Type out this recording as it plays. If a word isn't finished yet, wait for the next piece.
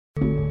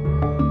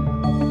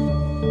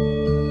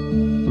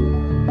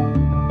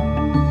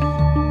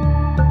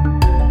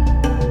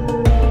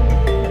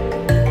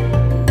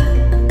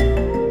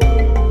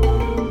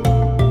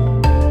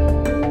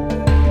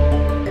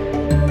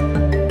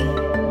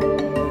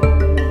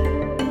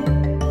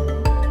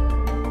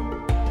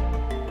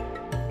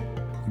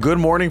Good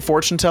morning,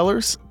 fortune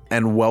tellers,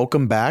 and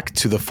welcome back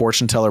to the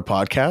Fortune Teller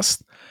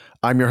Podcast.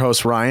 I'm your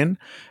host, Ryan,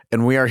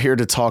 and we are here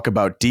to talk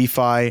about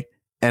DeFi,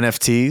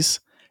 NFTs,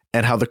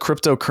 and how the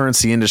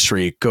cryptocurrency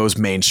industry goes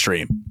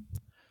mainstream.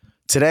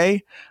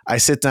 Today, I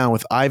sit down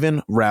with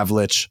Ivan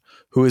Ravlich,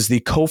 who is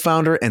the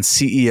co-founder and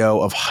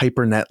CEO of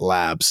Hypernet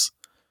Labs.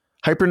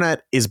 Hypernet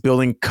is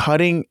building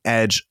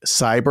cutting-edge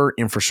cyber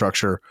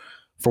infrastructure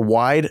for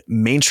wide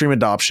mainstream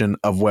adoption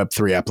of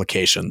Web3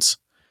 applications.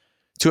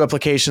 Two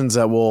applications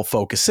that we'll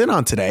focus in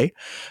on today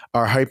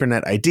are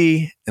Hypernet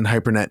ID and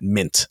Hypernet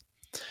Mint.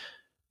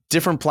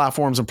 Different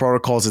platforms and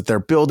protocols that they're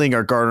building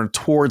are garnered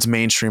towards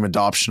mainstream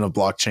adoption of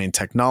blockchain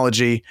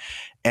technology.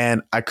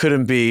 And I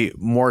couldn't be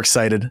more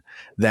excited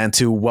than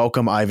to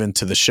welcome Ivan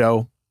to the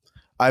show.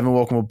 Ivan,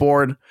 welcome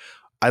aboard.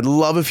 I'd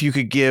love if you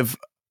could give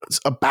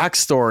a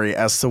backstory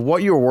as to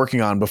what you were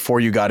working on before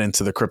you got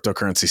into the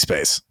cryptocurrency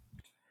space.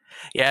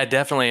 Yeah,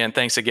 definitely. And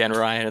thanks again,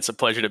 Ryan. It's a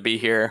pleasure to be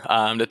here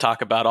to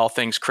talk about all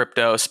things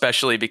crypto,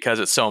 especially because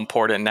it's so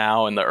important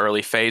now in the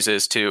early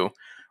phases to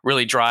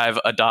really drive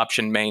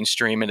adoption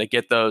mainstream and to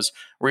get those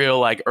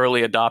real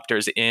early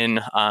adopters in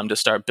to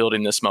start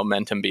building this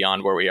momentum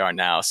beyond where we are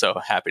now.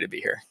 So happy to be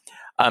here.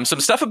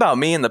 Some stuff about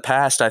me in the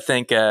past, I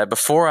think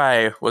before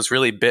I was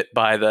really bit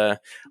by the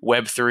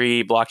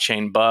Web3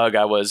 blockchain bug,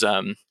 I was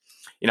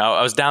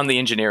I was down the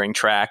engineering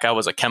track. I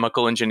was a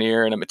chemical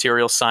engineer and a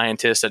material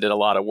scientist. I did a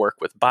lot of work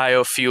with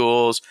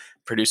biofuels,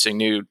 producing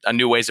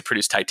new ways to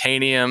produce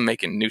titanium,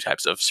 making new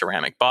types of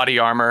ceramic body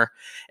armor.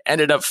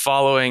 Ended up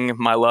following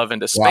my love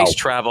into space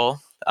travel.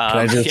 Can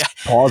I just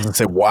pause and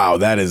say, wow,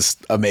 that is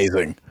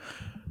amazing.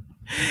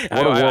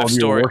 What a world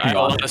you're working on. I have a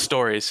lot of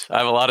stories. I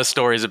have a lot of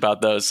stories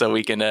about those. So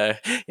we can,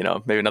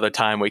 maybe another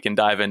time we can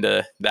dive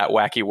into that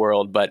wacky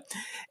world. But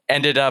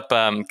ended up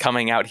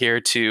coming out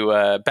here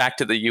to back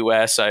to the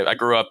U.S. I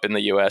grew up in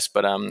the U.S.,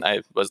 but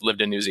I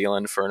lived in New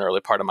Zealand for an early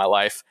part of my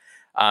life.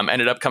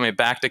 Ended up coming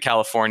back to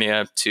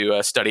California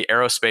to study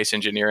aerospace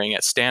engineering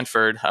at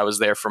Stanford. I was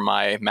there for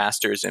my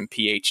master's and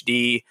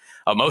PhD,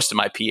 most of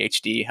my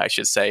PhD, I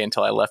should say,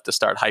 until I left to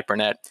start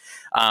Hypernet.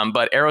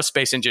 But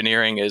aerospace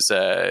engineering is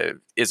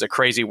a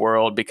crazy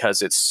world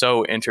because it's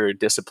so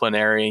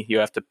interdisciplinary. You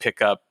have to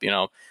pick up,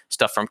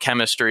 stuff from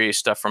chemistry,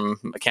 stuff from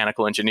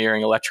mechanical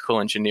engineering,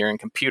 electrical engineering,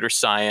 computer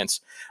science.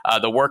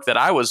 The work that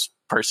I was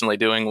personally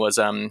doing was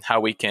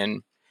how we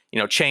can,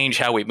 change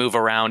how we move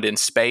around in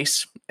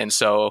space. And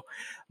so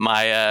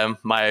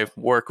my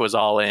work was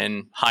all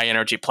in high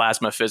energy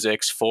plasma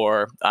physics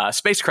for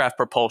spacecraft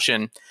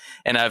propulsion.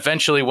 And I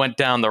eventually went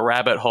down the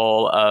rabbit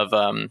hole of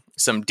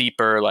some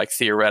deeper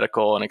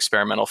theoretical and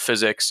experimental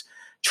physics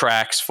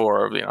tracks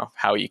for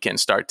how you can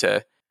start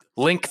to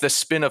link the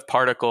spin of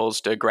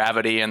particles to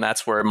gravity. And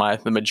that's where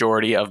the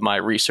majority of my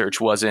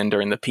research was in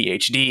during the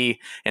PhD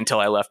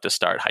until I left to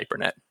start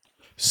Hypernet.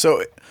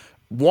 So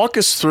walk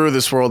us through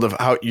this world of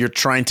how you're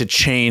trying to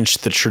change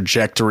the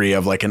trajectory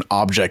of an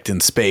object in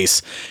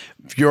space.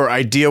 Your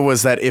idea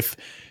was that if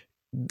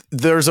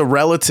there's a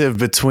relative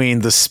between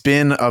the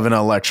spin of an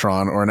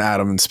electron or an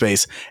atom in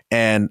space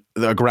and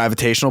the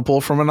gravitational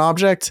pull from an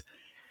object,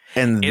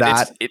 and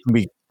that can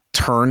be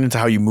turned into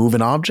how you move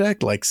an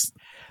object,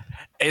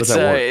 it's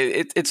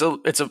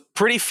a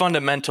pretty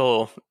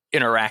fundamental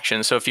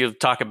interaction. So if you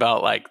talk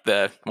about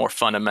the more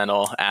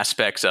fundamental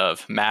aspects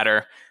of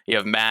matter, you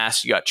have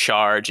mass, you got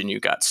charge, and you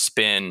got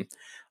spin.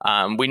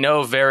 We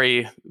know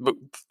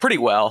pretty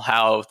well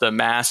how the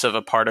mass of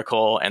a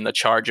particle and the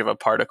charge of a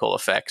particle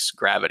affects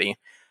gravity,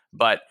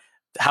 but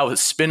how the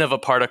spin of a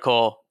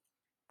particle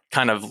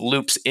kind of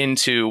loops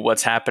into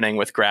what's happening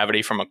with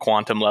gravity from a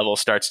quantum level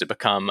starts to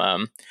become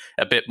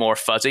a bit more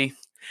fuzzy.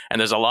 And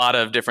there's a lot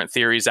of different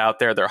theories out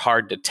there. They're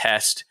hard to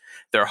test.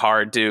 They're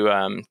hard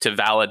to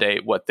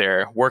validate what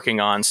they're working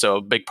on. So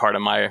a big part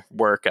of my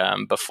work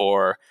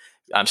before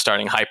I'm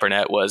starting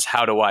Hypernet was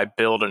how do I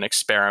build an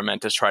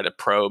experiment to try to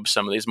probe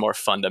some of these more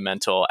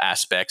fundamental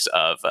aspects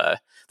of the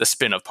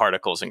spin of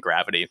particles and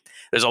gravity.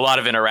 There's a lot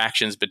of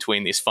interactions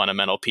between these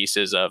fundamental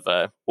pieces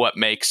of what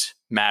makes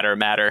matter,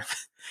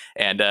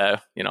 and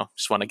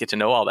just want to get to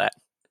know all that.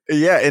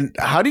 Yeah. And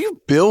how do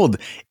you build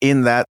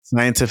in that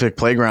scientific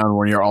playground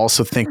when you're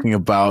also thinking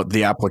about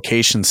the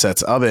application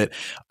sets of it?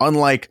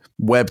 Unlike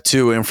Web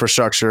 2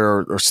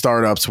 infrastructure or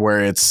startups where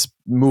it's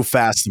move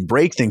fast and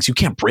break things, you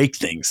can't break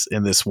things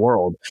in this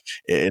world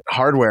in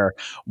hardware.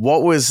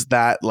 What was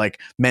that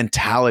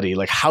mentality?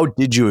 How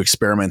did you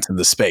experiment in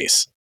the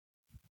space?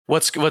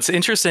 What's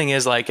interesting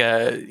is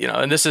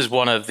and this is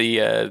one of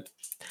the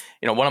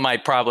one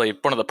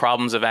of the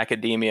problems of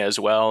academia as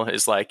well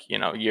is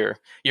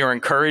you're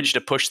encouraged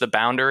to push the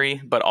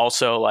boundary, but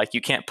also you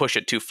can't push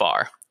it too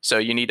far. So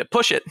you need to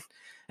push it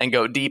and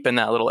go deep in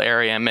that little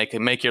area and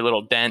make your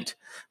little dent.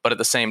 But at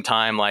the same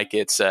time,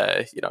 it's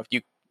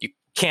you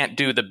can't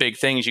do the big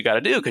things you got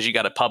to do because you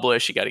got to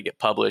publish, you got to get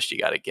published, you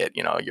got to get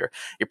your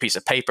piece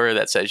of paper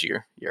that says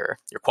you're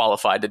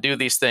qualified to do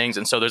these things.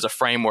 And so there's a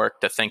framework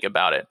to think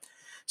about it.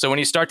 So when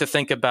you start to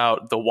think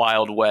about the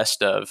Wild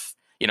West of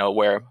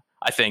where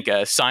I think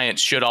science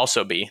should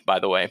also be, by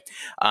the way.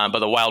 But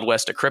the Wild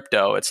West of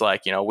crypto, it's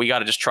like, we got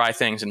to just try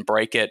things and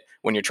break it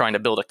when you're trying to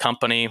build a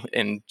company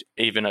in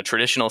even a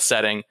traditional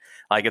setting.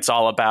 Like, it's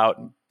all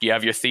about, you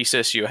have your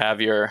thesis, you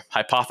have your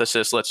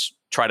hypothesis, let's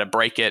try to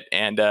break it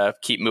and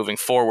keep moving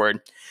forward.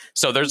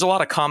 So there's a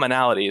lot of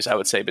commonalities, I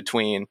would say,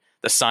 between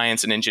the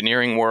science and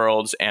engineering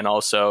worlds and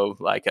also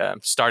like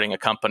starting a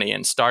company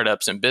and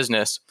startups and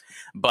business.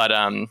 But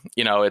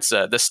it's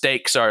the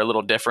stakes are a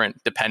little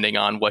different depending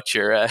on what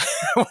you're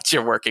what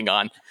you're working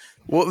on.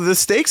 Well, the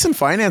stakes in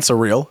finance are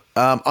real.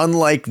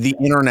 Unlike the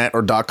internet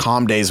or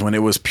 .com days when it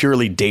was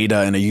purely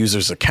data in a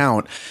user's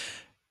account,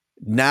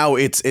 now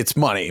it's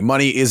money.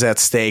 Money is at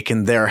stake,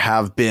 and there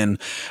have been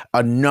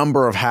a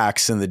number of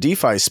hacks in the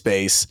DeFi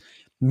space.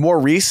 More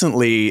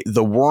recently,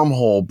 the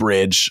Wormhole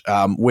bridge,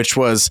 which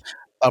was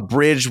a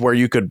bridge where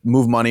you could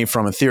move money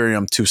from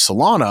Ethereum to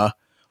Solana,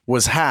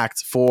 was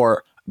hacked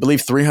for, I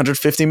believe,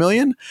 350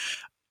 million.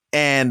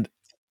 And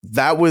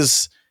that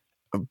was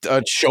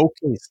a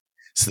showcase.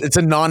 It's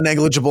a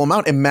non-negligible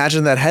amount.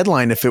 Imagine that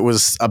headline if it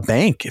was a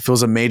bank, if it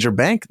was a major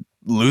bank,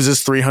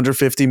 loses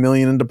 350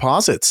 million in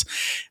deposits.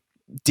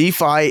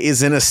 DeFi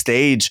is in a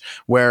stage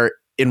where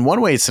in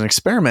one way it's an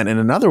experiment. In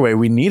another way,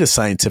 we need a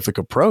scientific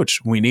approach.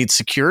 We need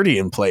security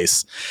in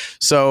place.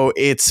 So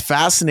it's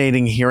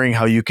fascinating hearing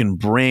how you can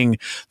bring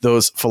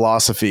those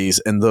philosophies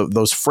and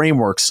those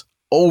frameworks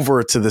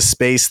over to the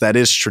space that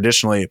is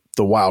traditionally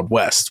the Wild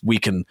West. We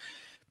can,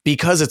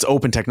 because it's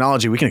open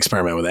technology, we can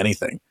experiment with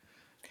anything.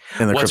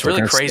 What's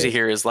really crazy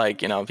here is like,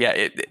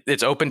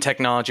 it's open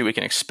technology. We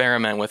can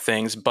experiment with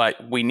things,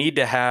 but we need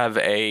to have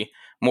a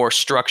more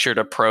structured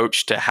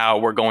approach to how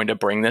we're going to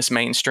bring this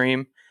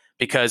mainstream.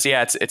 Because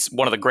it's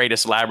one of the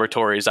greatest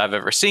laboratories I've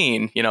ever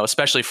seen,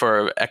 especially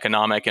for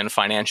economic and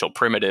financial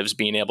primitives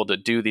being able to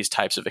do these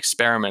types of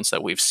experiments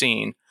that we've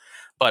seen.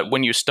 But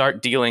when you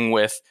start dealing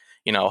with,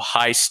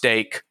 high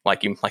stake,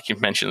 like you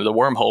mentioned, the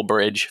Wormhole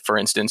bridge, for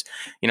instance,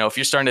 if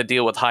you're starting to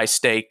deal with high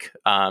stake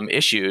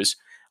issues,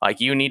 like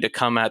you need to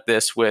come at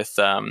this with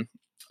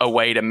a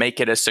way to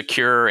make it as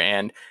secure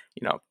and,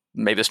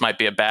 maybe this might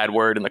be a bad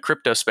word in the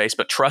crypto space,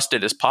 but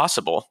trusted as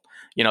possible.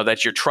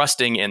 That you're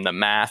trusting in the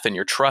math and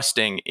you're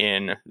trusting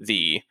in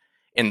the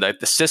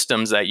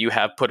systems that you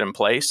have put in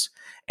place.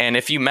 And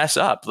if you mess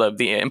up,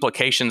 the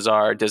implications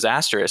are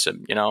disastrous.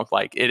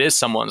 Like it is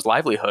someone's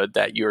livelihood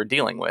that you're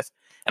dealing with.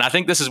 And I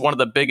think this is one of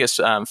the biggest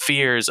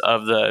fears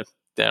of the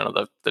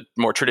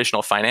more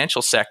traditional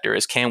financial sector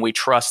is, can we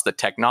trust the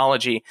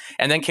technology?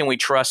 And then can we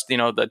trust,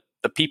 the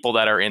people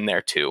that are in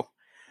there too?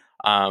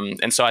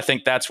 And so I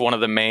think that's one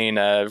of the main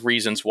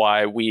reasons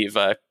why we've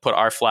put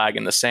our flag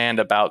in the sand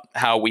about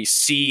how we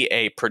see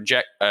a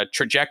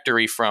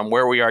trajectory from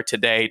where we are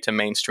today to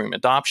mainstream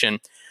adoption.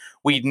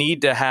 We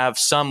need to have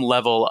some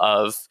level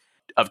of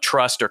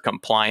trust or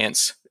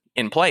compliance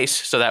in place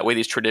so that way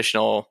these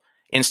traditional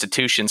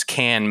institutions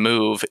can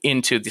move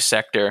into the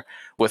sector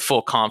with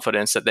full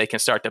confidence that they can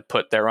start to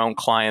put their own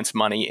clients'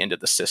 money into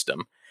the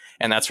system.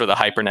 And that's where the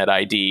Hypernet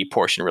ID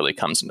portion really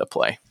comes into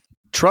play.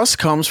 Trust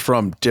comes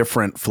from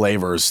different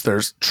flavors.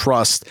 There's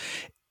trust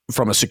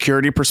from a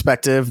security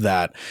perspective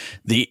that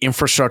the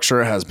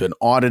infrastructure has been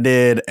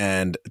audited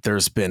and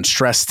there's been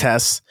stress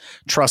tests.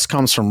 Trust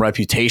comes from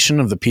reputation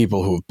of the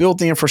people who have built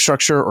the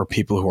infrastructure or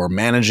people who are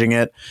managing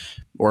it.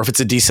 Or if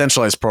it's a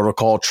decentralized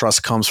protocol,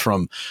 trust comes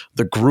from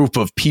the group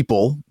of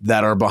people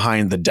that are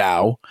behind the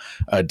DAO,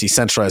 a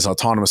decentralized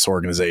autonomous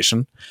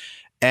organization.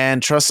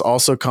 And trust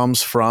also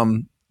comes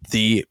from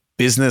the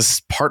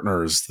business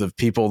partners, the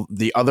people,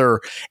 the other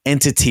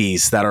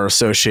entities that are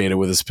associated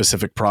with a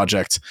specific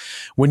project.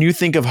 When you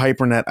think of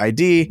Hypernet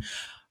ID,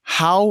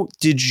 how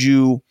did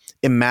you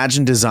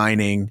imagine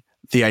designing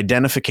the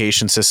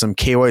identification system,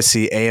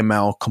 KYC,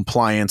 AML,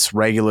 compliance,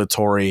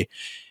 regulatory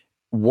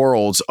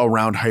worlds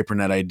around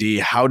Hypernet ID?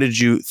 How did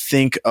you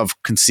think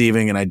of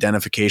conceiving an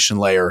identification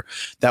layer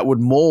that would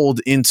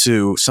mold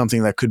into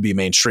something that could be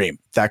mainstream,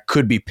 that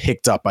could be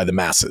picked up by the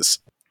masses?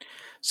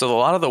 So a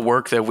lot of the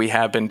work that we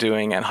have been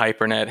doing at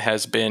Hypernet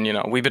has been,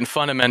 we've been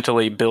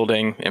fundamentally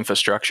building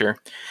infrastructure.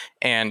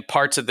 And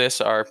parts of this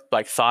are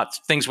like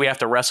things we have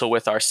to wrestle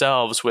with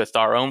ourselves with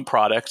our own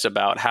products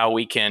about how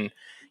we can,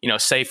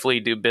 safely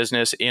do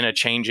business in a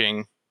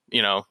changing,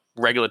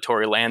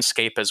 regulatory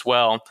landscape as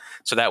well.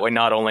 So that way,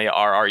 not only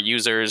are our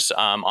users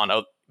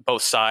on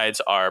both sides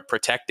are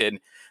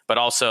protected, but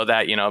also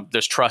that,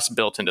 there's trust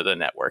built into the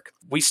network.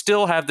 We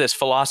still have this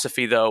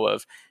philosophy, though,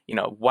 of,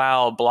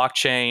 while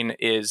blockchain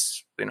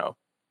is,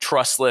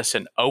 trustless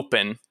and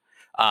open,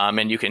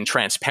 and you can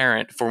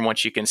transparent from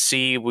what you can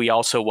see, we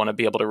also want to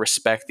be able to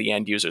respect the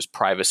end user's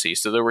privacy.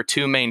 So there were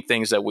two main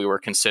things that we were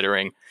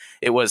considering.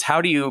 It was,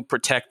 how do you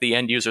protect the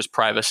end user's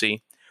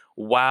privacy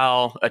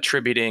while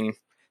attributing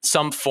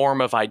some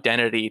form of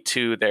identity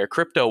to their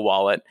crypto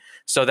wallet,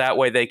 so that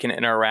way they can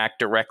interact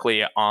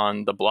directly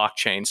on the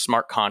blockchain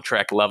smart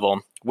contract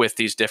level with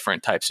these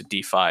different types of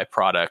DeFi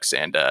products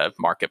and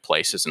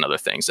marketplaces and other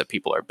things that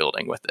people are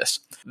building with this.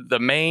 The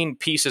main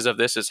pieces of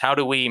this is, how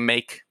do we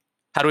make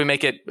how do we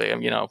make it,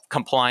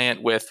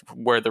 compliant with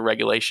where the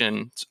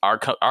regulations are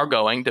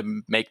going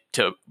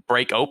to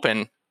break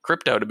open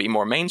crypto to be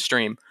more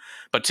mainstream?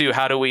 But two,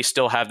 how do we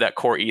still have that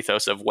core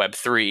ethos of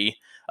Web3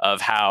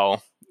 of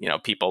how,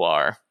 people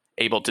are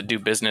able to do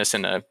business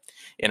in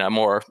a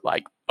more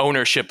like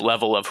ownership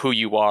level of who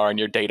you are and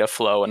your data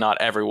flow, and not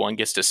everyone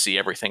gets to see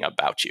everything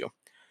about you.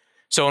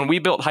 So when we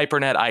built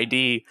HyperNet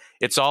ID,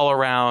 it's all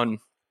around,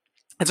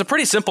 it's a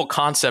pretty simple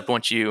concept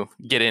once you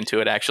get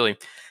into it, actually.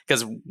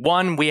 Because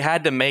one, we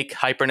had to make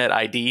HyperNet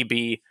ID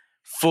be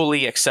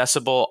fully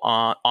accessible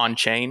on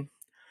chain.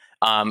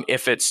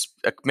 If it's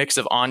a mix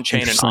of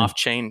on-chain and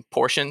off-chain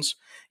portions,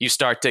 you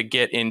start to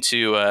get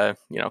into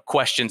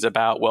questions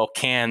about, well,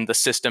 can the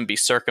system be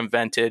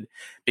circumvented?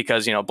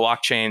 Because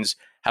blockchains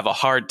have a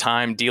hard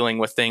time dealing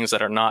with things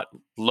that are not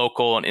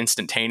local and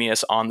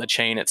instantaneous on the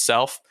chain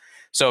itself.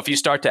 So if you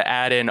start to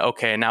add in,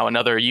 okay, now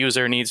another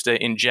user needs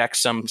to inject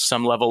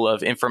some level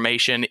of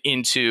information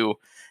into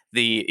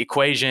the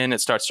equation,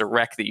 it starts to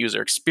wreck the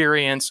user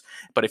experience.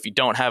 But if you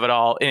don't have it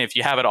all, and if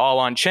you have it all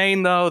on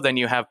chain, though, then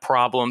you have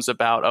problems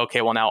about,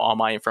 okay, well, now all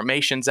my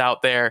information's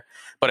out there.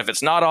 But if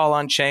it's not all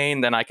on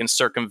chain, then I can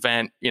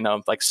circumvent,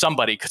 like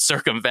somebody could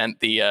circumvent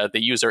the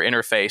user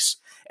interface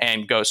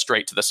and go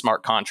straight to the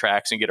smart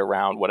contracts and get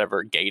around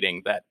whatever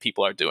gating that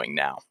people are doing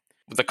now.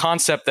 The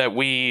concept that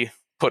we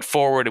put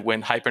forward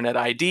when HyperNet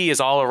ID is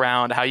all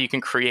around how you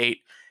can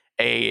create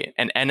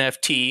an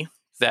NFT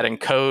that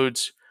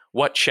encodes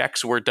what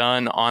checks were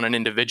done on an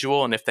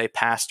individual and if they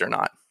passed or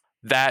not.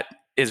 That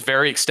is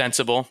very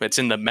extensible. It's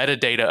in the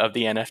metadata of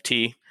the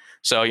NFT.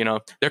 So,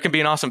 there can be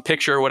an awesome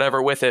picture or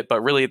whatever with it,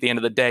 but really at the end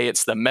of the day,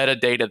 it's the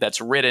metadata that's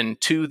written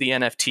to the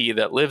NFT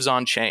that lives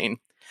on chain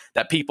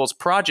that people's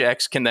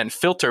projects can then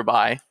filter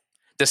by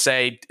to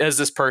say, does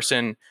this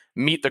person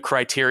meet the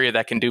criteria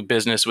that can do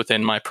business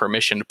within my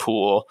permissioned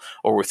pool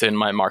or within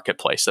my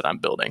marketplace that I'm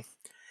building?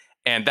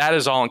 And that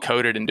is all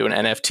encoded into an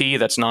NFT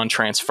that's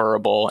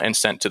non-transferable and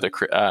sent to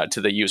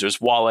the user's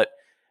wallet,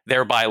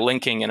 thereby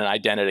linking an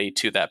identity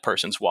to that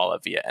person's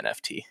wallet via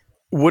NFT.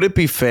 Would it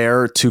be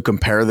fair to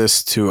compare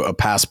this to a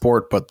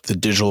passport, but the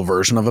digital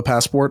version of a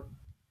passport?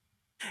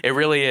 It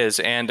really is.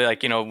 And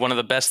one of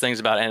the best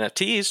things about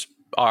NFTs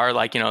are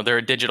they're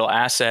a digital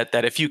asset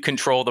that if you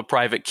control the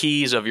private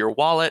keys of your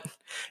wallet,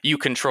 you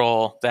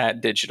control that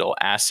digital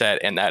asset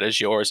and that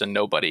is yours and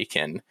nobody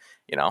can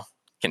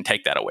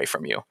take that away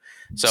from you.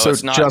 So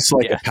it's not just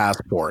like a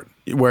passport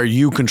where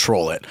you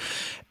control it.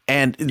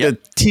 And the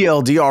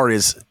TLDR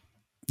is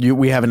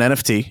we have an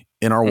NFT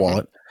in our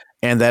wallet,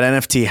 and that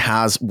NFT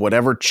has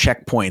whatever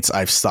checkpoints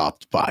I've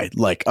stopped by.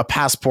 Like a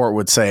passport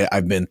would say,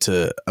 I've been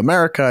to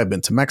America, I've been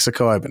to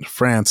Mexico, I've been to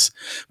France.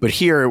 But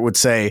here it would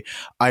say,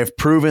 I've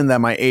proven that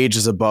my age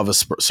is above a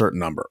certain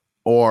number.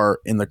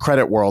 Or in the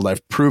credit world,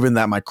 I've proven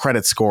that my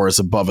credit score is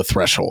above a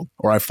threshold,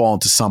 or I fall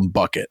into some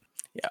bucket.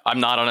 Yeah, I'm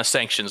not on a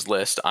sanctions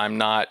list. I'm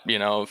not,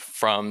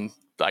 from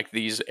like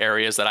these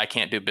areas that I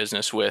can't do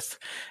business with,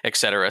 et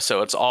cetera.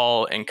 So it's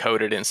all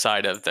encoded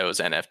inside of those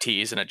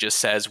NFTs. And it just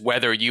says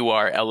whether you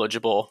are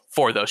eligible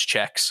for those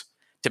checks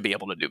to be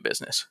able to do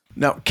business.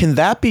 Now, can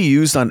that be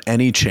used on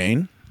any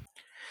chain?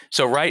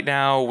 So right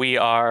now we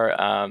are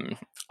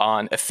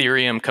on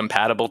Ethereum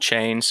compatible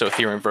chains. So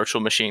Ethereum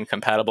virtual machine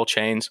compatible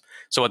chains.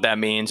 So what that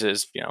means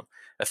is,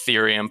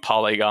 Ethereum,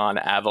 Polygon,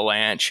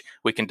 Avalanche,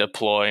 we can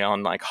deploy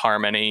on like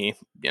Harmony,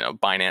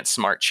 Binance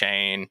Smart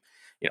Chain,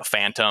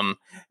 Phantom.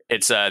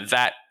 It's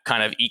that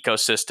kind of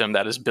ecosystem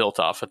that is built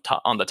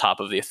on the top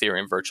of the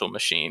Ethereum virtual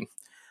machine.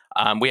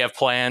 We have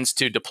plans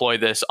to deploy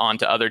this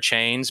onto other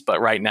chains,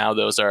 but right now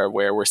those are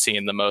where we're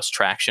seeing the most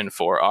traction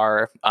for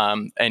our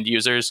end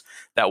users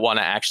that want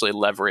to actually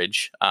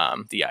leverage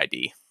the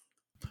ID.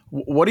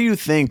 What do you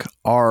think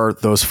are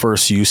those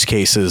first use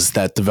cases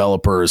that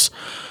developers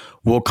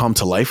will come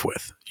to life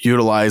with,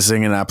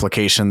 utilizing an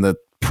application that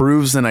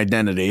proves an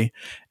identity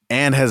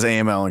and has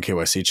AML and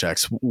KYC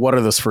checks? What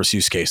are those first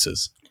use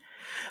cases?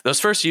 Those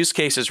first use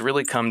cases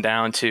really come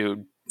down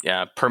to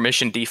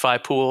permission DeFi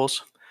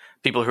pools.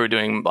 People who are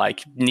doing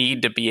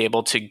need to be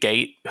able to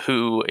gate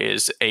who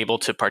is able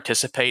to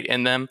participate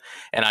in them.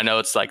 And I know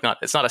it's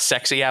not a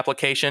sexy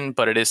application,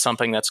 but it is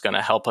something that's going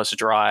to help us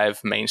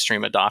drive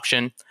mainstream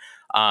adoption.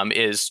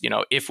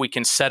 If we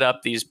can set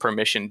up these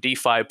permission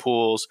DeFi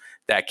pools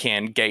that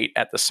can gate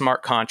at the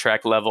smart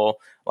contract level,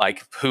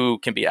 like who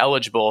can be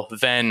eligible,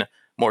 then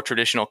more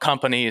traditional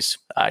companies,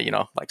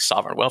 like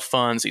sovereign wealth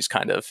funds, these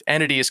kind of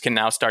entities can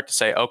now start to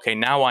say, okay,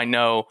 now I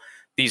know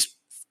these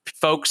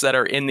folks that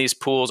are in these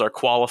pools are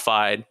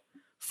qualified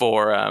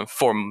for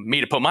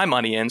me to put my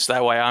money in. So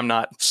that way I'm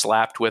not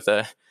slapped with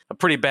a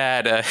pretty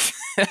bad,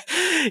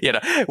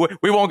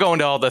 we won't go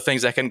into all the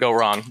things that can go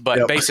wrong,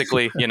 but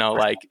basically,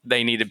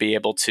 they need to be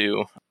able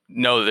to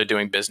know that they're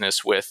doing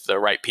business with the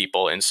right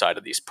people inside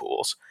of these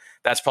pools.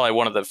 That's probably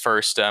one of the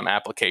first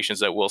applications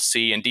that we'll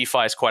see. And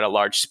DeFi is quite a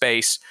large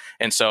space.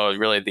 And so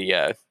really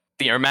the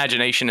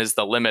imagination is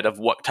the limit of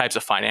what types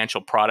of financial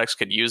products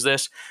could use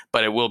this,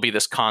 but it will be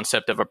this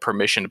concept of a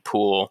permissioned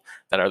pool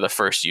that are the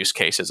first use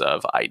cases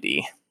of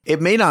ID. It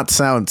may not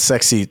sound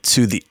sexy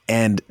to the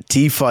end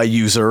DeFi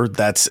user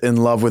that's in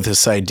love with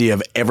this idea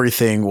of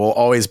everything will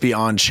always be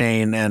on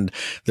chain and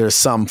there's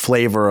some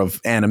flavor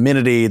of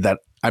anonymity that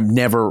I'm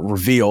never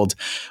revealed.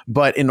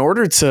 But in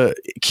order to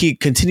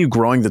continue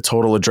growing the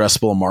total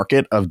addressable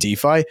market of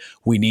DeFi,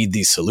 we need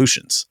these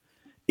solutions.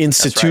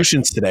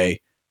 Institutions today,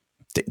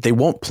 they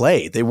won't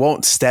play. They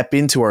won't step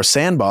into our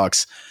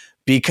sandbox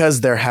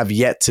because there have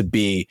yet to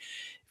be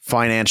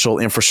financial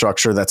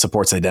infrastructure that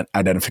supports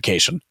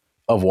identification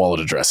of wallet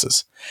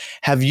addresses.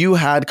 Have you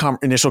had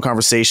initial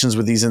conversations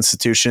with these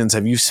institutions?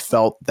 Have you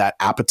felt that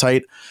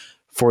appetite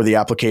for the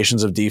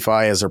applications of DeFi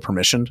as they're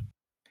permissioned?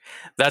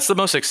 That's the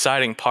most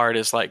exciting part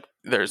is like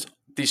there's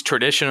these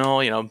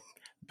traditional,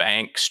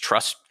 banks,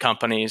 trust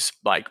companies,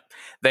 like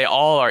they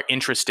all are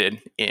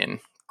interested in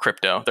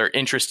crypto. They're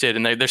interested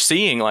and they're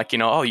seeing like,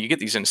 oh, you get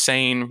these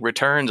insane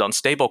returns on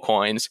stable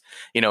coins,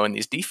 in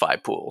these DeFi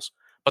pools.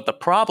 But the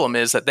problem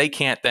is that they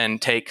can't then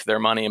take their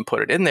money and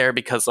put it in there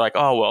because like,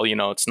 oh, well,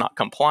 it's not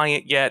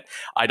compliant yet.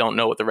 I don't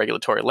know what the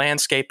regulatory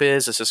landscape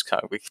is. This is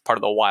kind of part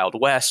of the Wild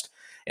West.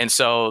 And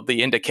so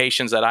the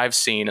indications that I've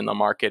seen in the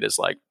market is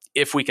like,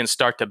 if we can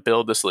start to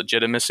build this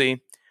legitimacy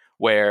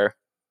where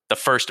the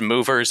first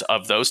movers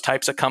of those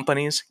types of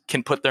companies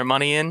can put their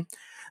money in,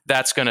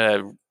 that's going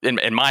to,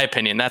 in my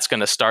opinion, that's going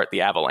to start the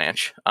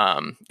avalanche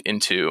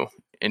into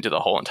the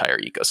whole entire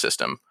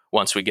ecosystem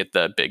once we get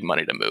the big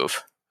money to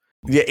move.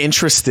 Yeah,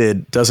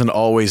 interested doesn't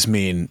always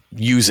mean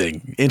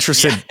using.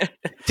 Interested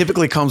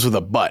typically comes with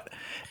a but.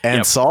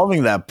 And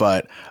solving that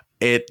but,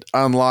 it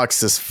unlocks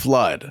this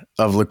flood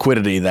of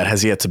liquidity that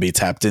has yet to be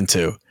tapped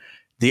into.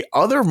 The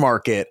other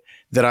market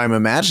that I'm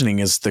imagining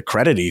is the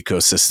credit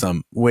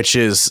ecosystem, which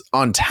is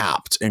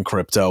untapped in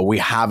crypto. We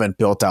haven't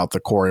built out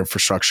the core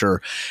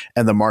infrastructure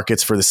and the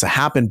markets for this to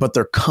happen, but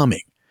they're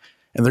coming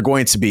and they're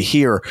going to be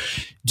here.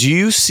 Do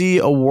you see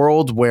a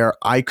world where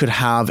I could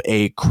have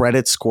a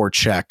credit score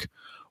check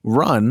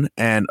run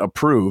and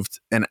approved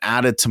and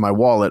added to my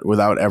wallet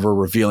without ever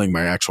revealing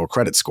my actual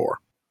credit score?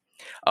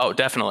 Oh,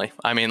 definitely.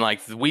 I mean, like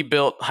we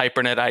built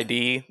Hypernet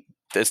ID.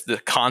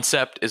 The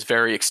concept is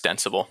very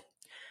extensible.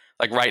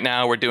 Like right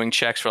now we're doing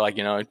checks for like,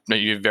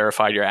 you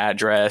verified your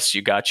address,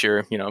 you got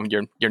your,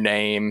 your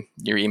name,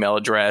 your email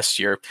address,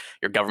 your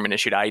government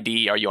issued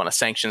ID. Are you on a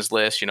sanctions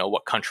list?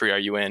 What country are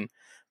you in?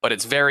 But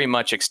it's very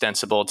much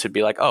extensible to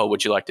be like, oh,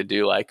 would you like to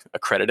do like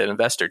accredited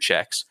investor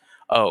checks?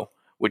 Oh,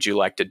 would you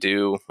like to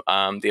do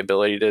the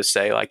ability to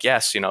say like,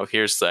 yes,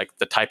 here's like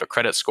the type of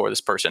credit score this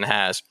person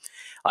has.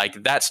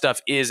 Like that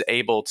stuff is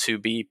able to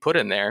be put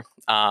in there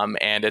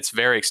and it's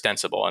very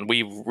extensible. And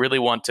we really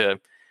want to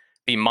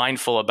be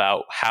mindful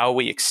about how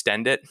we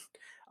extend it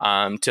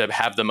to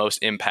have the most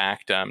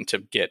impact to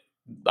get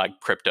like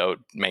crypto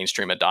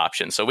mainstream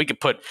adoption. So we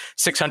could put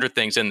 600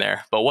 things in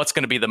there, but what's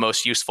going to be the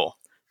most useful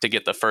to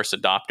get the first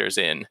adopters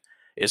in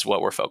is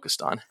what we're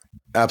focused on.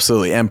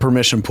 Absolutely. And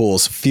permission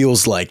pools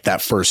feels like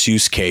that first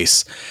use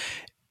case.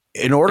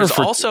 There's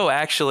also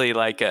actually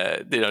like,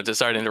 to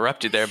sorry to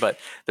interrupt you there, but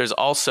there's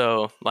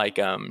also like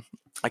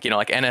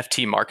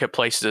NFT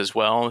marketplaces as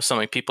well.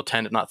 Something people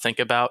tend to not think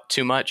about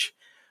too much.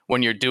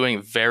 When you're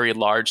doing very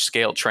large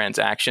scale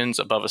transactions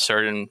above a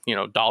certain,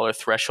 dollar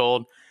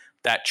threshold,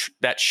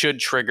 that should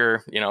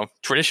trigger,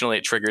 traditionally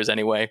it triggers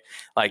anyway,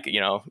 like,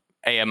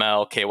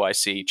 AML,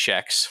 KYC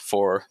checks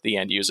for the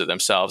end user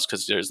themselves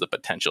because there's the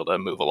potential to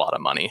move a lot of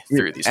money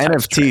through these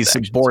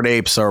NFTs. Bored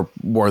apes are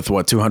worth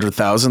what,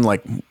 200,000?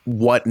 Like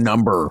what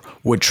number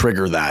would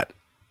trigger that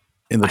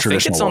in the traditional? I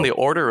think it's on the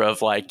order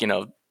of like,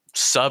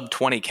 sub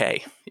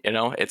 20K.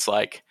 It's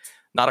like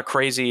not a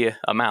crazy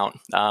amount.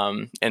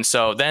 And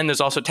so then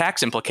there's also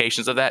tax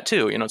implications of that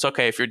too. It's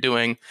okay if you're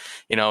doing,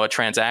 a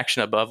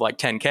transaction above like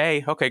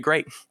 10K. Okay,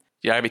 great.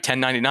 You gotta be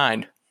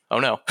 1099. Oh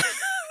no.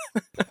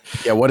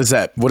 Yeah, what does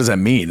that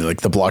mean? Like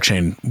the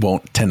blockchain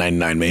won't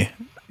 1099 me.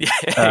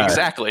 Yeah,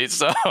 exactly.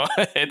 So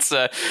it's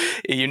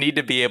you need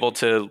to be able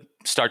to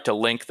start to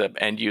link the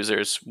end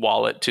user's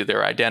wallet to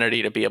their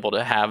identity to be able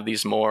to have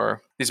these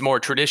more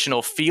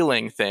traditional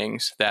feeling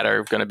things that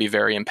are going to be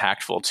very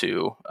impactful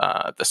to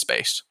the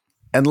space.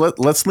 And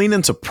let's lean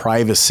into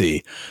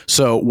privacy.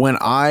 So when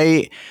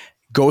I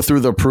go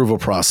through the approval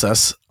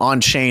process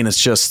on chain, it's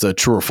just a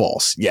true or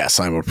false. Yes,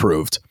 I'm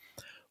approved.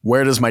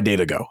 Where does my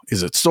data go?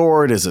 Is it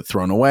stored? Is it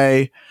thrown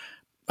away?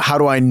 How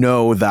do I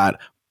know that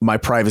my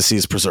privacy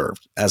is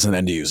preserved as an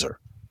end user?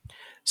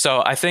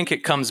 So I think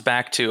it comes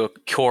back to a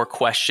core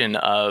question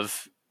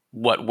of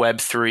what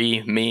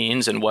Web3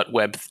 means and what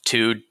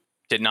Web2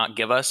 did not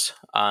give us.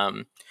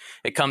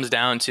 It comes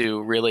down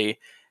to really,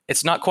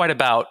 it's not quite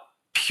about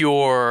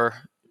pure,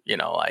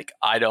 like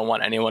I don't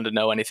want anyone to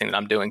know anything that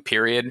I'm doing,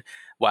 period.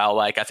 While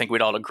like I think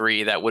we'd all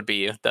agree that would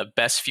be the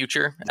best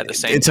future at the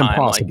same time. It's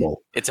impossible. Like,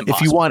 it's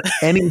impossible. If you want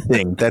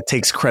anything that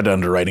takes credit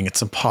underwriting,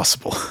 it's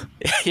impossible.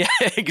 Yeah,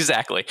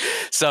 exactly.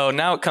 So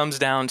now it comes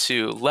down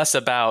to less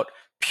about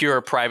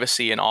pure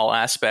privacy in all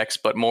aspects,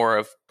 but more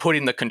of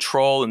putting the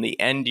control in the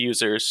end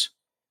user's,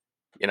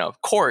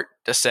 court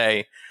to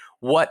say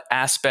what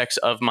aspects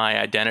of my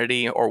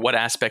identity or what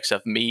aspects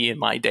of me and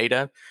my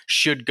data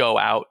should go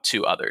out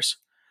to others.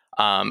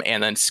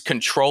 and then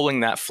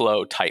controlling that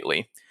flow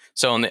tightly.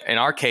 So in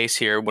our case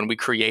here, when we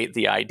create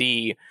the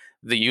ID,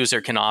 the user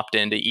can opt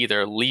into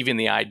either leaving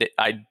the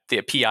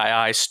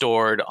PII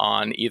stored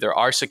on either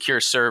our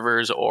secure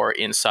servers or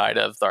inside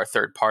of our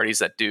third parties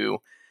that do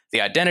the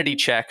identity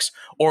checks,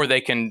 or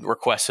they can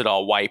request it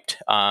all wiped.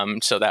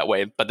 So that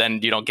way, but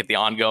then you don't get the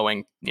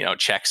ongoing,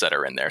 checks that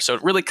are in there. So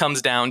it really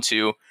comes down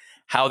to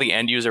how the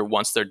end user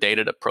wants their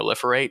data to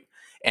proliferate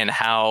and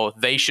how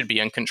they should be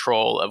in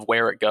control of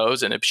where it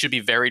goes. And it should be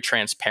very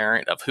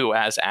transparent of who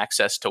has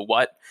access to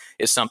what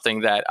is something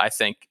that I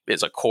think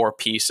is a core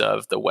piece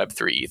of the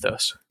Web3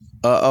 ethos.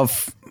 A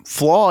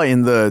flaw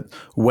in the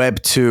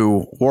Web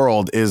 2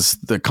 world is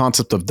the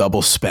concept of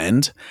double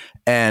spend.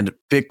 And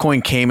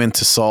Bitcoin came in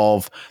to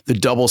solve the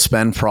double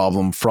spend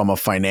problem from a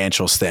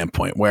financial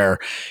standpoint, where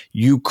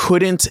you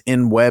couldn't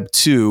in Web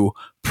 2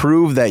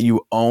 prove that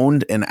you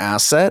owned an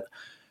asset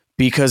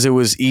because it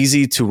was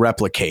easy to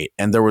replicate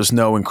and there was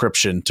no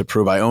encryption to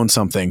prove I own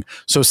something.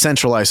 So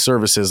centralized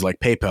services like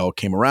PayPal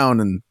came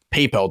around and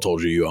PayPal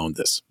told you owned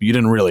this. You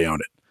didn't really own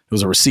it. It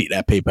was a receipt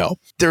at PayPal.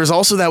 There's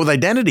also that with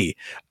identity.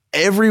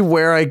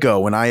 Everywhere I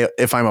go,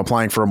 if I'm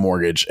applying for a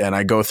mortgage and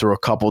I go through a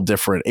couple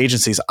different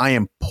agencies, I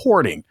am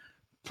porting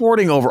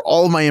over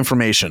all of my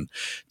information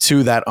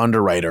to that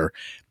underwriter.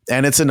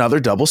 And it's another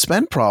double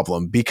spend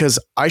problem because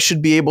I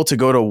should be able to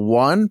go to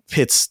one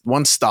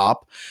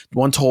stop,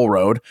 one toll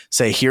road,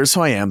 say, here's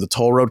who I am. The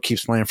toll road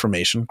keeps my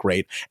information.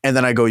 Great. And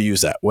then I go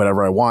use that,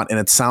 whatever I want. And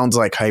it sounds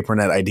like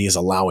HyperNet ID is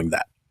allowing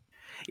that.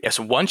 Yes.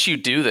 Once you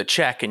do the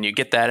check and you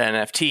get that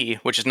NFT,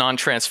 which is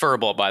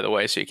non-transferable, by the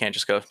way, so you can't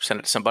just go send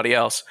it to somebody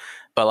else.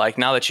 But like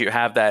now that you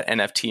have that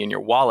NFT in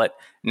your wallet,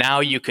 now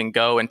you can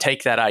go and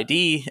take that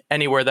ID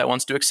anywhere that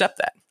wants to accept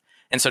that.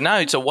 And so now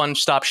it's a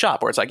one-stop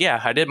shop where it's like,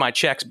 yeah, I did my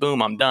checks,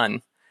 boom, I'm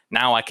done.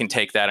 Now I can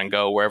take that and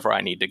go wherever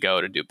I need to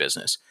go to do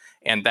business.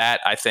 And that,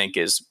 I think,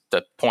 is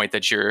the point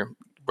that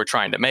we're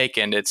trying to make.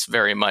 And it's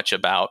very much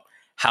about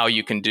how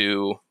you can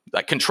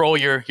control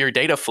your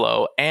data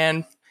flow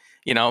and,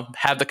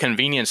 have the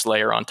convenience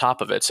layer on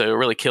top of it. So it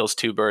really kills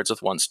two birds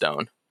with one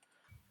stone.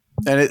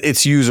 And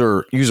it's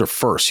user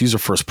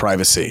first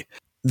privacy.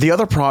 The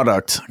other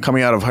product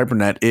coming out of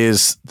HyperNet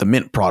is the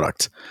Mint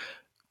product.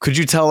 Could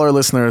you tell our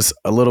listeners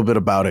a little bit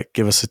about it?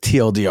 Give us a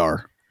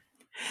TLDR.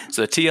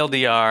 So the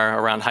TLDR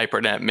around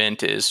HyperNet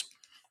Mint is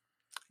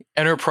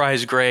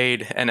enterprise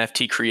grade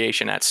NFT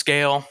creation at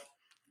scale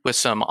with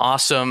some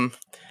awesome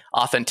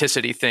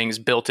authenticity things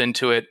built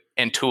into it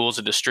and tools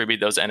to distribute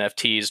those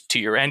NFTs to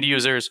your end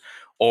users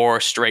or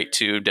straight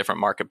to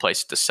different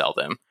marketplaces to sell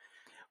them.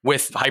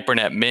 With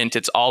HyperNet Mint,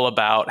 it's all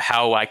about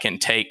how I can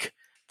take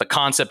the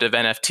concept of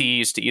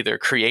NFTs to either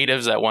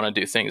creatives that want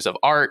to do things of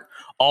art,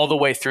 all the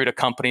way through to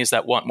companies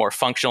that want more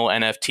functional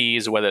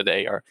NFTs, whether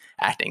they are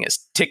acting as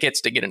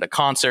tickets to get into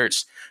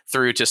concerts,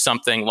 through to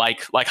something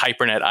like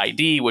HyperNet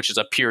ID, which is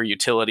a pure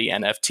utility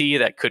NFT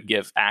that could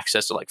give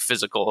access to like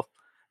physical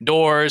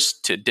doors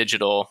to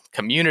digital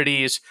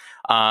communities,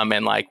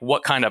 and like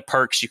what kind of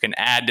perks you can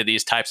add to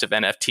these types of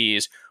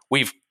NFTs.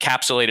 We've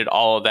capsulated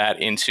all of that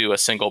into a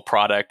single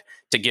product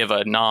to give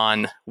a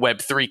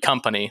non-Web3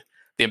 company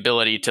the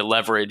ability to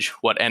leverage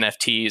what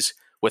NFTs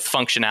with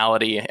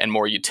functionality and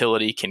more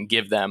utility can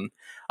give them,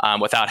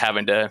 without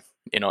having to,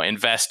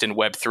 invest in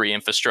Web3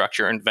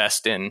 infrastructure,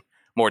 invest in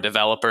more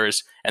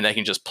developers, and they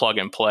can just plug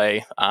and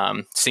play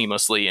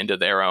seamlessly into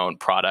their own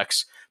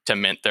products to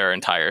mint their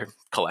entire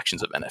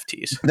collections of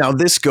NFTs. Now,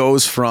 this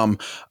goes from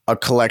a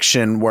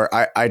collection where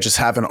I just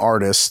have an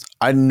artist.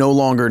 I no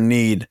longer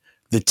need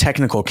the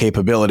technical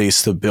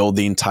capabilities to build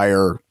the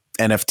entire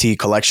NFT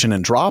collection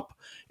and drop.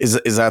 Is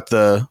that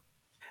the...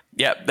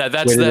 Yeah,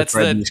 that's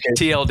the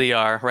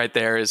TLDR right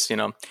there. Is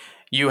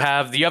you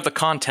have the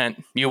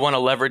content, you want to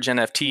leverage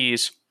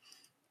NFTs.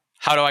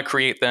 How do I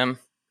create them?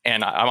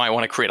 And I might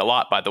want to create a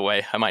lot, by the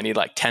way. I might need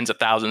like tens of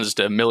thousands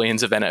to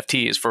millions of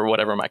NFTs for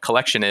whatever my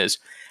collection is.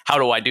 How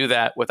do I do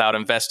that without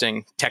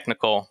investing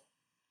technical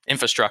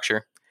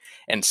infrastructure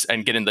and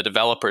getting the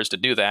developers to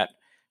do that?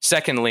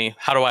 Secondly,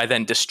 how do I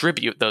then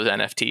distribute those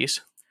NFTs?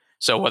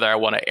 So whether I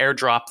want to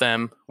airdrop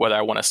them, whether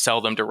I want to sell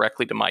them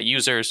directly to my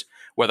users,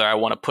 whether I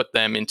want to put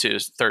them into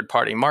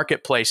third-party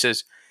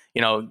marketplaces,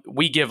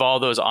 we give all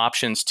those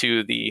options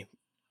to the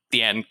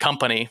end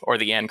company or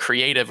the end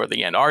creative or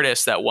the end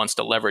artist that wants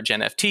to leverage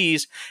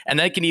NFTs. And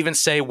they can even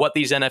say what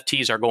these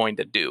NFTs are going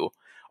to do.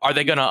 Are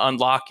they going to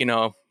unlock,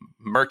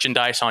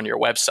 merchandise on your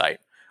website?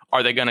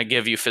 Are they going to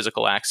give you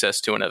physical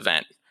access to an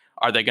event?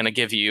 Are they going to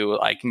give you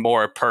like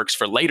more perks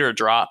for later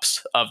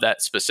drops of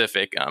that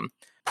specific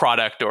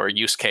product or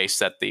use case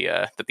that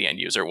the end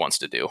user wants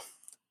to do?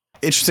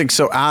 Interesting.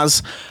 So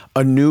as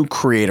a new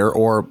creator,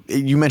 or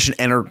you mentioned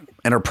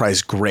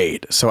enterprise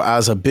grade. So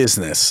as a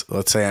business,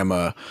 let's say I'm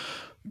a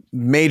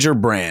major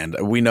brand.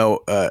 We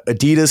know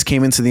Adidas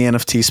came into the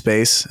NFT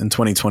space in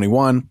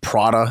 2021.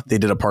 Prada, they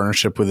did a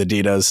partnership with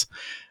Adidas.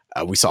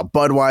 We saw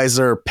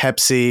Budweiser,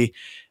 Pepsi.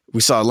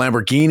 We saw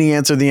Lamborghini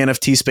enter the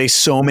NFT space.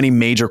 So many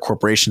major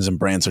corporations and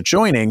brands are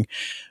joining,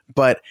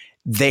 but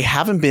they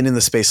haven't been in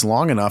the space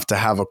long enough to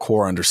have a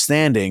core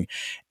understanding.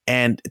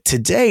 And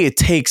today it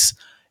takes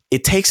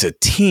a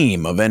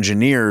team of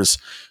engineers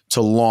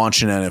to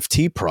launch an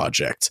NFT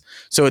project.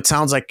 So it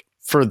sounds like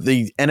for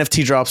the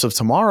NFT drops of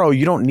tomorrow,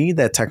 you don't need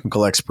that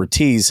technical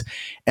expertise.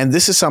 And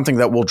this is something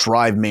that will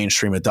drive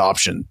mainstream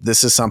adoption.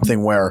 This is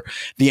something where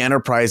the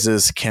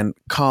enterprises can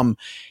come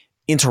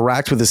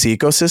interact with this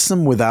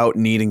ecosystem without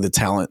needing the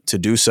talent to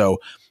do so.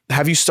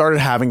 Have you started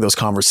having those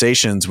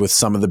conversations with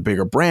some of the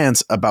bigger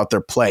brands about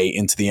their play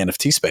into the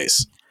NFT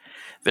space?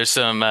 There's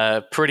some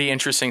pretty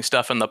interesting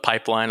stuff in the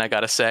pipeline, I got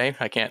to say.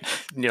 I can't,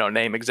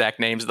 name exact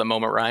names at the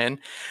moment, Ryan.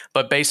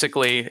 But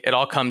basically, it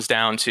all comes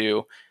down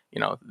to,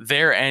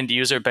 their end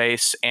user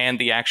base and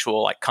the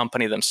actual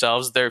company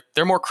themselves. They're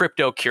more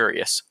crypto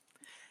curious.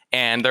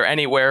 And they're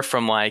anywhere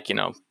from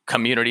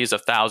communities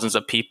of thousands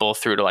of people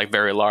through to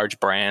very large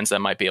brands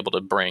that might be able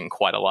to bring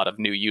quite a lot of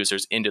new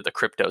users into the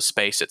crypto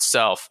space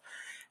itself.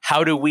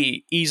 How do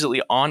we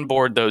easily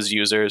onboard those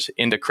users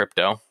into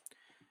crypto,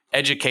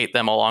 educate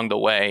them along the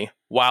way,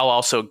 while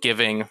also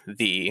giving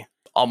the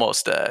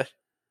almost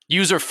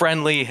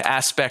user-friendly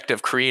aspect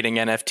of creating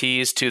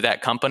NFTs to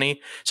that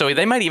company? So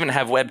they might even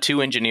have Web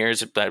 2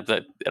 engineers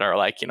that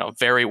are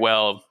very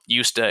well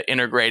used to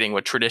integrating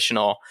with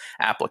traditional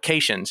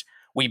applications.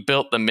 We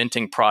built the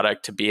minting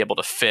product to be able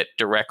to fit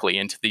directly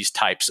into these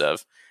types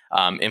of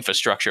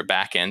infrastructure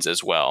backends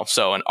as well.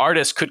 So an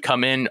artist could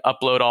come in,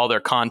 upload all their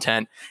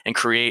content, and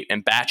create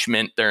and batch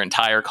mint their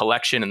entire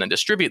collection and then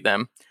distribute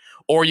them.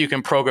 Or you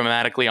can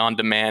programmatically on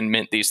demand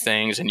mint these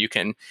things, and you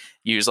can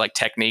use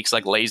techniques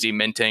like lazy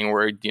minting,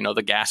 where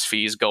the gas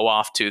fees go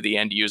off to the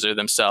end user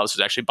themselves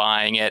who's actually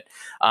buying it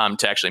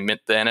to actually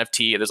mint the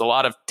NFT. There's a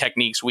lot of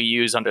techniques we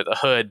use under the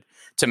hood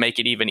to make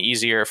it even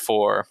easier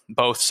for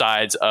both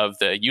sides of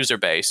the user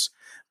base.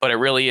 But it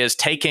really is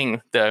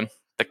taking the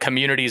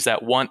communities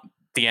that want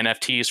the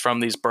NFTs from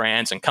these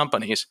brands and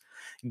companies,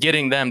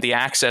 getting them the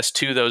access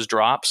to those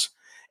drops.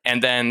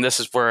 And then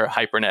this is where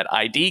Hypernet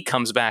ID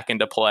comes back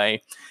into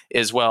play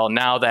as well.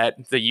 Now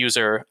that the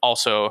user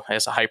also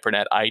has a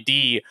Hypernet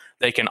ID,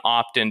 they can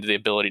opt into the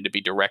ability to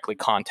be directly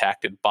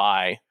contacted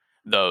by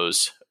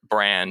those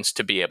brands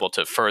to be able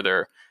to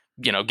further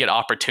get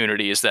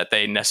opportunities that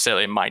they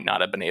necessarily might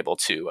not have been able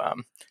to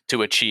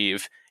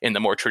achieve in the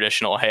more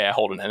traditional, hey, I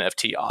hold an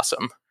NFT,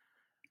 awesome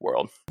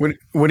world.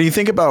 When you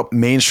think about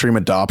mainstream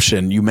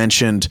adoption, you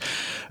mentioned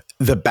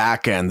the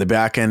back end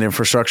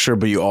infrastructure,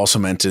 but you also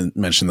mentioned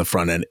the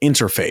front end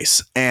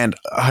interface, and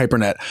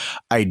Hypernet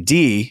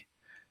ID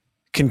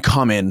can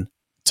come in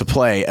to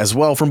play as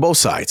well from both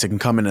sides. It can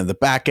come in the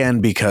back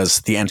end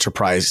because the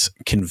enterprise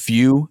can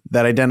view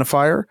that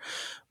identifier,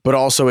 but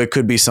also it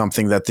could be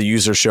something that the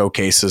user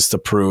showcases to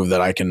prove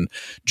that I can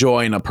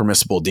join a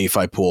permissible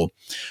DeFi pool.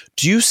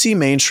 Do you see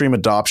mainstream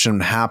adoption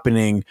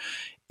happening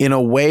in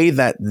a way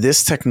that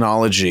this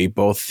technology,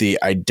 both the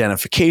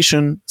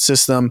identification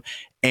system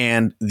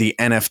and the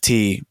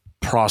NFT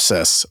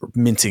process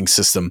minting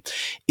system,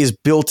 is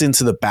built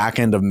into the back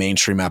end of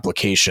mainstream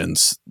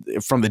applications?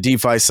 From the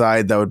DeFi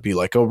side, that would be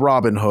like a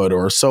Robinhood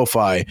or a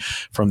SoFi.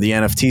 From the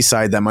NFT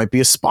side, that might be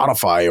a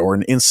Spotify or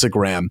an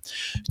Instagram.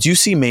 Do you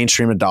see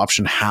mainstream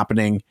adoption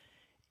happening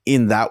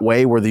in that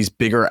way, where these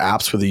bigger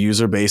apps where the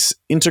user base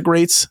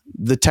integrates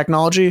the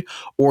technology,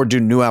 or do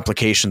new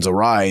applications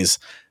arise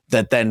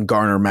that then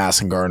garner mass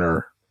and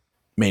garner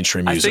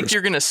mainstream users? I think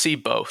you're going to see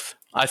both.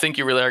 I think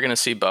you really are going to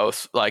see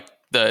both.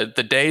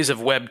 The days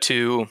of Web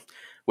 2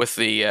 with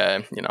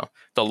the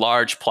the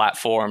large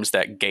platforms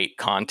that gate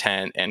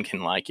content and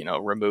can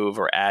remove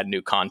or add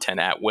new content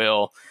at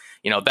will,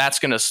 that's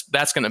going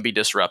to be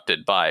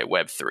disrupted by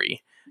Web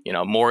 3.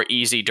 More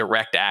easy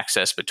direct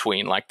access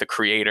between the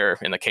creator,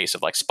 in the case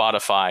of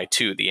Spotify,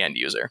 to the end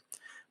user.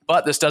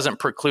 But this doesn't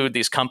preclude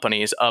these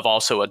companies of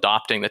also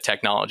adopting the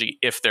technology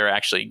if they're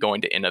actually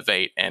going to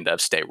innovate and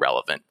stay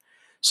relevant.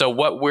 So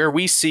where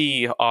we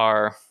see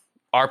our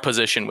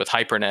position with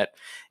Hypernet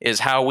is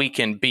how we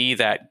can be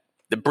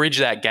bridge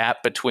that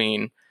gap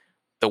between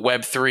the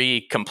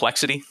Web3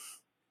 complexity,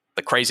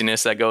 the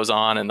craziness that goes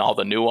on, and all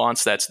the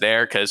nuance that's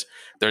there. Because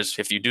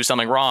if you do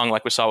something wrong,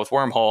 like we saw with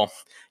Wormhole,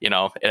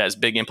 it has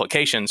big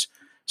implications.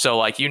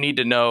 So you need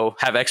to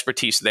have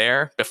expertise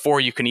there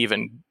before you can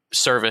even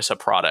service a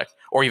product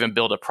or even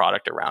build a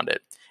product around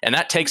it. And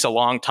that takes a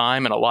long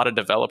time and a lot of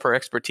developer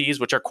expertise,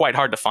 which are quite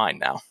hard to find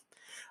now.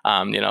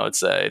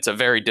 It's a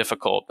very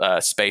difficult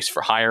space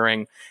for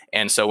hiring.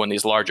 And so when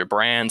these larger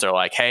brands are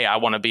like, hey, I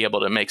want to be able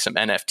to make some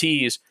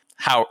NFTs,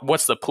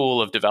 what's the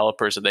pool of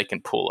developers that they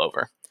can pool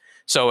over?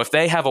 So if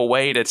they have a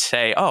way to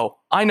say, oh,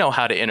 I know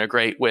how to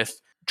integrate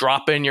with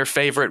drop in your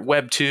favorite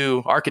Web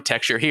 2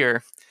 architecture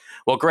here.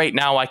 Well, great.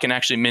 Now I can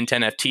actually mint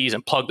NFTs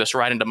and plug this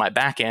right into my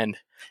backend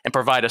and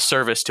provide a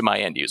service to my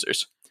end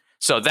users.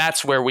 So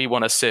that's where we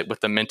want to sit with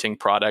the minting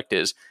product,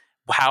 is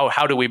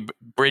how do we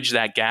bridge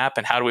that gap,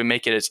 and how do we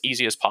make it as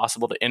easy as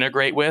possible to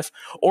integrate with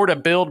or to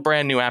build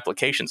brand new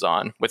applications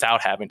on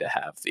without having to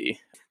have the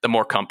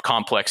more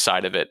complex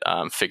side of it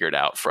figured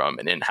out from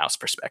an in-house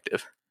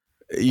perspective.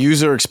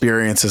 User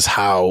experience is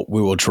how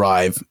we will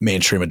drive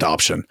mainstream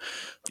adoption,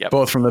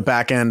 both from the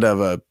back end of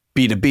a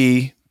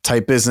B2B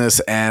type business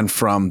and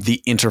from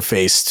the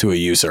interface to a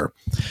user.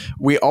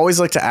 We always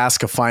like to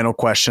ask a final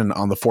question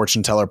on the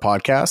Fortune Teller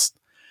podcast.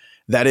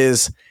 That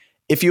is,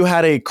 if you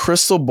had a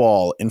crystal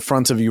ball in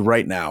front of you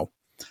right now,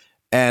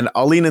 and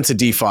I'll lean into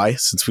DeFi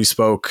since we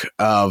spoke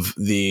of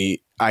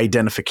the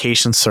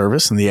identification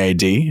service and the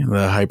ID,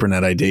 the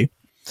HyperNet ID.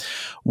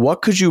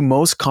 What could you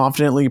most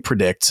confidently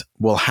predict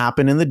will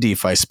happen in the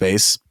DeFi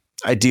space,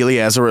 ideally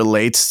as it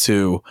relates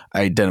to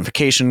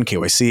identification,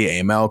 KYC,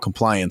 AML,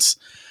 compliance,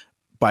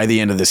 by the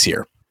end of this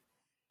year?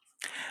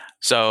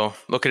 So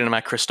looking into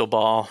my crystal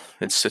ball,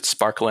 it's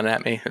sparkling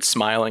at me. It's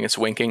smiling. It's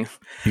winking.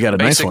 You got a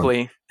nice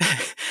one.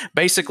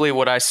 Basically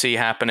what I see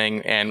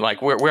happening, and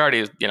like we're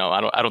already,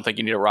 I don't think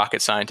you need a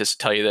rocket scientist to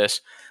tell you this,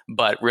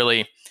 but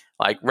really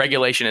like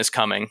regulation is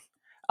coming.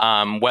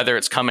 Whether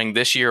it's coming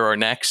this year or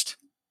next,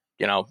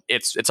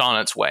 it's on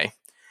its way.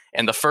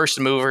 And the first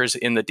movers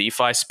in the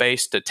DeFi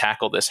space to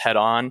tackle this head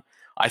on,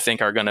 I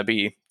think, are going to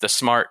be the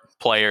smart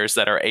players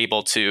that are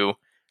able to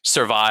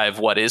survive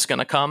what is going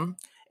to come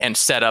and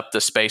set up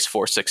the space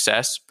for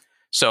success.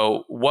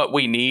 So what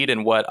we need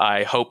and what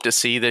I hope to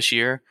see this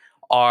year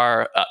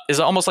is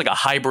almost like a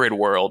hybrid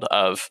world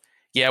of,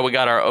 we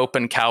got our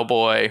open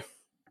cowboy,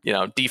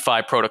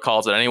 DeFi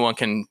protocols that anyone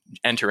can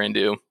enter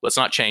into. Let's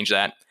not change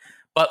that.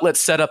 But let's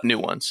set up new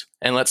ones,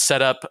 and let's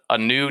set up a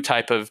new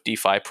type of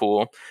DeFi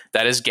pool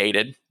that is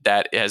gated,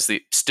 that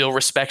still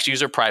respects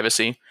user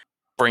privacy,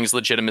 brings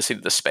legitimacy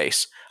to the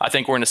space. I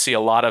think we're going to see a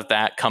lot of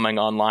that coming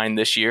online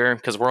this year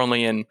because we're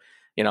only in,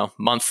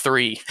 month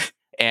 3,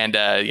 and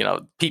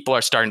people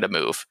are starting to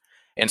move.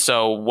 And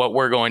so what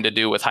we're going to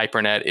do with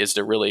HyperNet is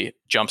to really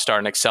jumpstart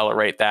and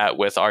accelerate that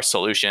with our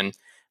solution,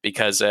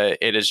 because it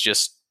is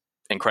just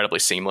incredibly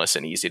seamless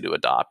and easy to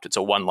adopt. It's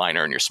a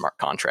one-liner in your smart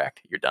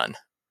contract. You're done.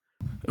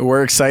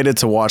 We're excited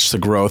to watch the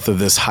growth of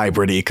this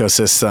hybrid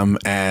ecosystem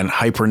and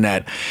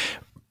HyperNet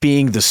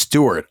being the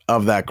steward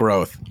of that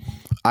growth.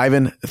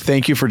 Ivan,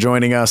 thank you for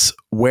joining us.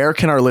 Where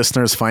can our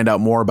listeners find out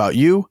more about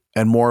you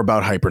and more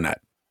about HyperNet?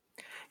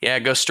 Yeah,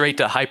 go straight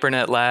to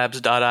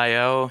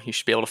hypernetlabs.io. You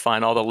should be able to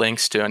find all the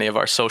links to any of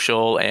our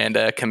social and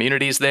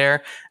communities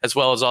there, as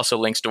well as also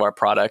links to our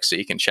products so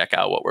you can check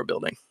out what we're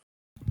building.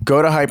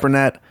 Go to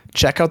HyperNet,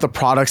 check out the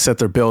products that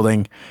they're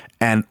building,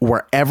 and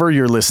wherever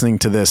you're listening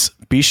to this,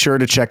 be sure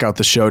to check out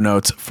the show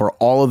notes for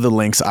all of the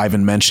links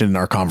Ivan mentioned in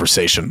our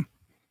conversation.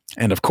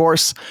 And of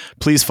course,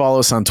 please follow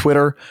us on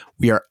Twitter.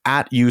 We are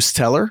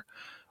 @UseTeller,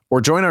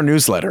 or join our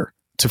newsletter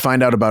to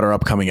find out about our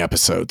upcoming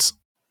episodes.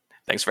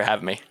 Thanks for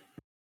having me.